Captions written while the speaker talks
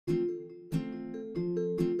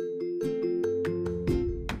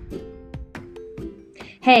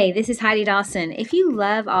Hey, this is Heidi Dawson. If you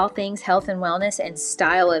love all things health and wellness and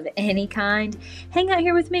style of any kind, hang out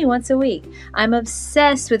here with me once a week. I'm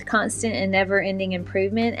obsessed with constant and never-ending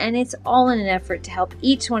improvement, and it's all in an effort to help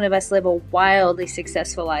each one of us live a wildly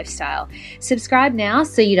successful lifestyle. Subscribe now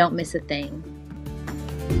so you don't miss a thing.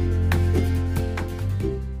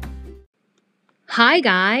 Hi,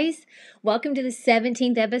 guys. Welcome to the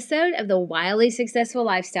 17th episode of the Wildly Successful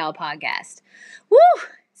Lifestyle Podcast. Woo!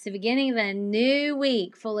 It's the beginning of a new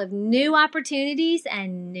week full of new opportunities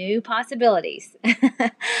and new possibilities.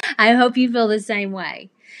 I hope you feel the same way.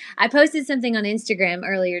 I posted something on Instagram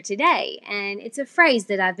earlier today, and it's a phrase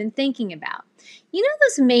that I've been thinking about. You know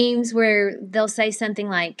those memes where they'll say something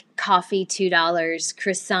like coffee $2,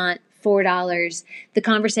 croissant $4, the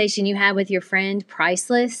conversation you had with your friend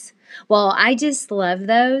priceless? Well, I just love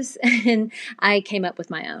those, and I came up with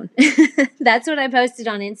my own. That's what I posted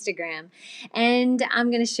on Instagram, and I'm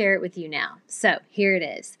going to share it with you now. So here it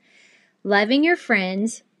is. Loving your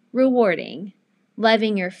friends, rewarding.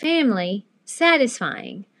 Loving your family,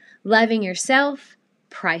 satisfying. Loving yourself,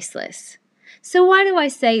 priceless. So why do I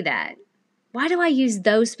say that? Why do I use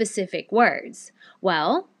those specific words?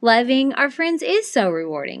 Well, loving our friends is so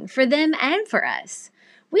rewarding for them and for us.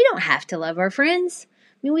 We don't have to love our friends.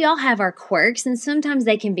 We all have our quirks, and sometimes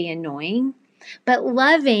they can be annoying. But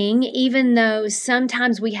loving, even though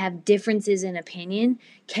sometimes we have differences in opinion,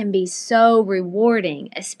 can be so rewarding,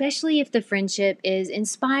 especially if the friendship is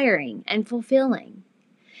inspiring and fulfilling.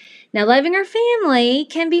 Now, loving our family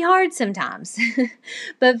can be hard sometimes,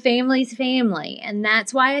 but family's family, and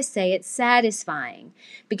that's why I say it's satisfying.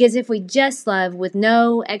 Because if we just love with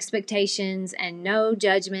no expectations and no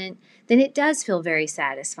judgment, then it does feel very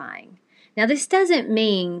satisfying. Now, this doesn't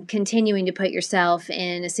mean continuing to put yourself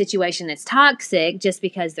in a situation that's toxic just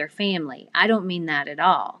because they're family. I don't mean that at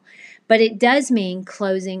all. But it does mean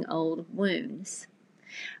closing old wounds.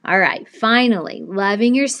 All right, finally,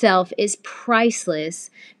 loving yourself is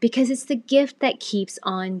priceless because it's the gift that keeps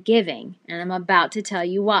on giving. And I'm about to tell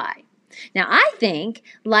you why. Now, I think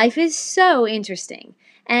life is so interesting.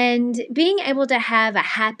 And being able to have a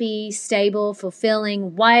happy, stable,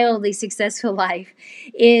 fulfilling, wildly successful life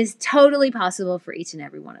is totally possible for each and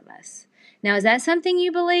every one of us. Now, is that something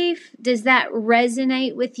you believe? Does that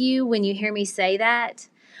resonate with you when you hear me say that?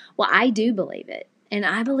 Well, I do believe it. And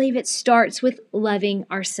I believe it starts with loving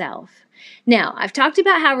ourselves. Now, I've talked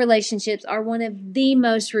about how relationships are one of the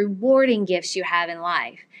most rewarding gifts you have in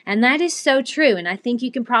life. And that is so true. And I think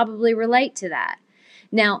you can probably relate to that.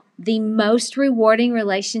 Now, the most rewarding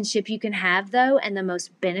relationship you can have, though, and the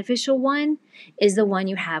most beneficial one, is the one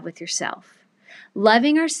you have with yourself.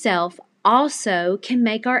 Loving ourselves also can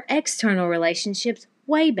make our external relationships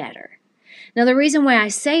way better. Now, the reason why I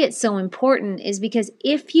say it's so important is because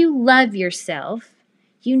if you love yourself,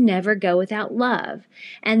 you never go without love.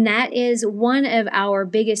 And that is one of our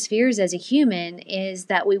biggest fears as a human, is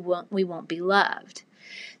that we won't be loved.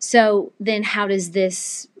 So then how does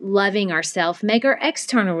this loving ourselves make our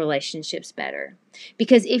external relationships better?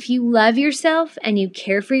 Because if you love yourself and you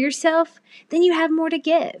care for yourself, then you have more to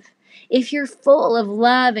give. If you're full of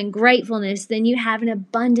love and gratefulness, then you have an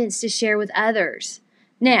abundance to share with others.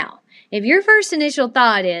 Now, if your first initial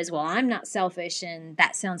thought is, well, I'm not selfish, and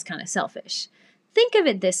that sounds kind of selfish, think of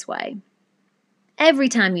it this way. Every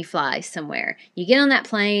time you fly somewhere, you get on that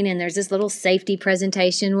plane and there's this little safety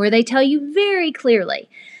presentation where they tell you very clearly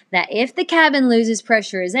that if the cabin loses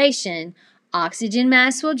pressurization, oxygen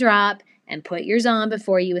masks will drop, and put yours on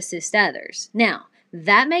before you assist others. Now,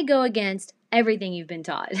 that may go against everything you've been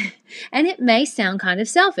taught, and it may sound kind of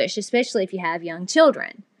selfish, especially if you have young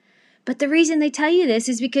children. But the reason they tell you this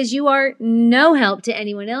is because you are no help to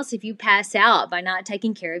anyone else if you pass out by not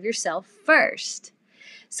taking care of yourself first.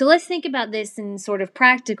 So let's think about this in sort of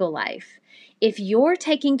practical life. If you're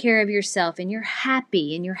taking care of yourself and you're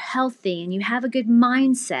happy and you're healthy and you have a good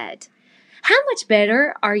mindset, how much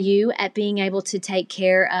better are you at being able to take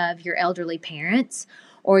care of your elderly parents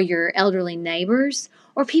or your elderly neighbors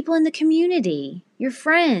or people in the community, your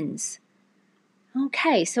friends?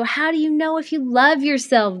 Okay, so how do you know if you love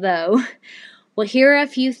yourself, though? Well, here are a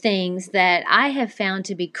few things that I have found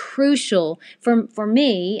to be crucial for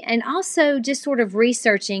me, and also just sort of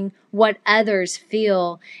researching what others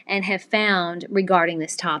feel and have found regarding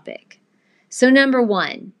this topic. So number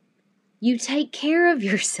one, you take care of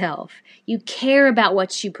yourself. You care about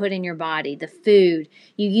what you put in your body, the food.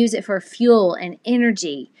 You use it for fuel and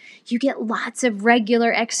energy. You get lots of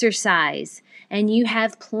regular exercise, and you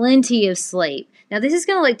have plenty of sleep. Now, this is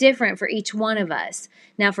going to look different for each one of us.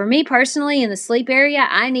 Now, for me personally, in the sleep area,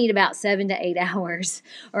 I need about 7 to 8 hours,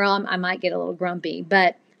 or I might get a little grumpy.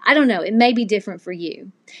 But I don't know. It may be different for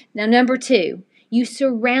you. Now, number two, You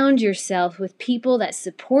surround yourself with people that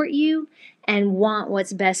support you and want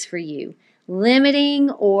what's best for you,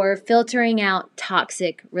 limiting or filtering out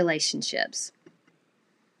toxic relationships.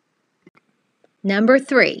 Number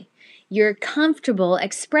 3, you're comfortable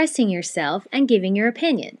expressing yourself and giving your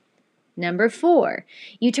opinion. Number 4,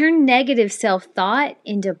 you turn negative self-thought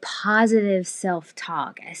into positive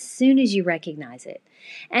self-talk as soon as you recognize it.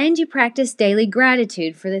 And you practice daily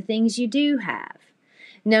gratitude for the things you do have.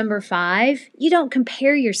 Number 5, you don't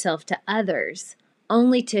compare yourself to others,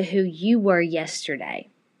 only to who you were yesterday.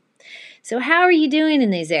 So how are you doing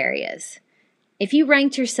in these areas? If you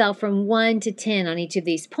ranked yourself from 1 to 10 on each of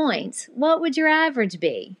these points, what would your average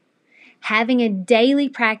be? Having a daily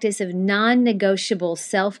practice of non-negotiable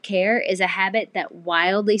self-care is a habit that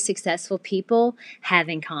wildly successful people have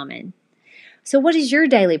in common. So what does your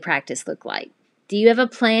daily practice look like? Do you have a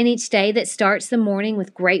plan each day that starts the morning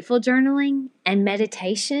with grateful journaling and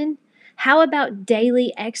meditation? How about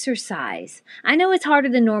daily exercise? I know it's harder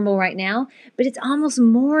than normal right now, but it's almost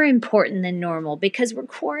more important than normal because we're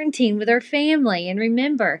quarantined with our family. And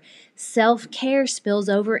remember, self-care spills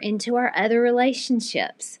over into our other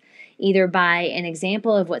relationships, either by an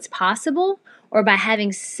example of what's possible or by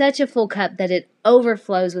having such a full cup that it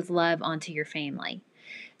overflows with love onto your family.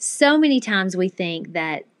 So many times we think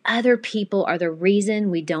that other people are the reason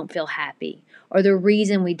we don't feel happy or the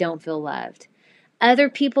reason we don't feel loved. Other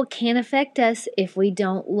people can affect us if we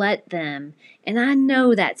don't let them, and I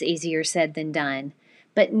know that's easier said than done.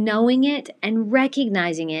 But knowing it and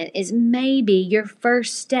recognizing it is maybe your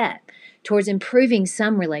first step towards improving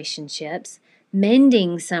some relationships,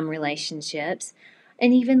 mending some relationships,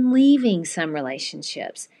 and even leaving some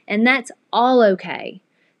relationships. And that's all okay.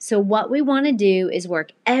 So what we want to do is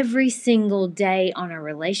work every single day on our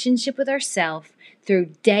relationship with ourselves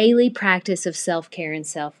through daily practice of self-care and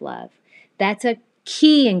self-love. That's a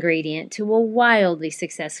key ingredient to a wildly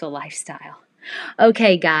successful lifestyle.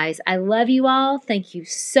 Okay, guys, I love you all. Thank you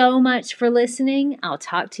so much for listening. I'll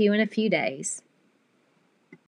talk to you in a few days.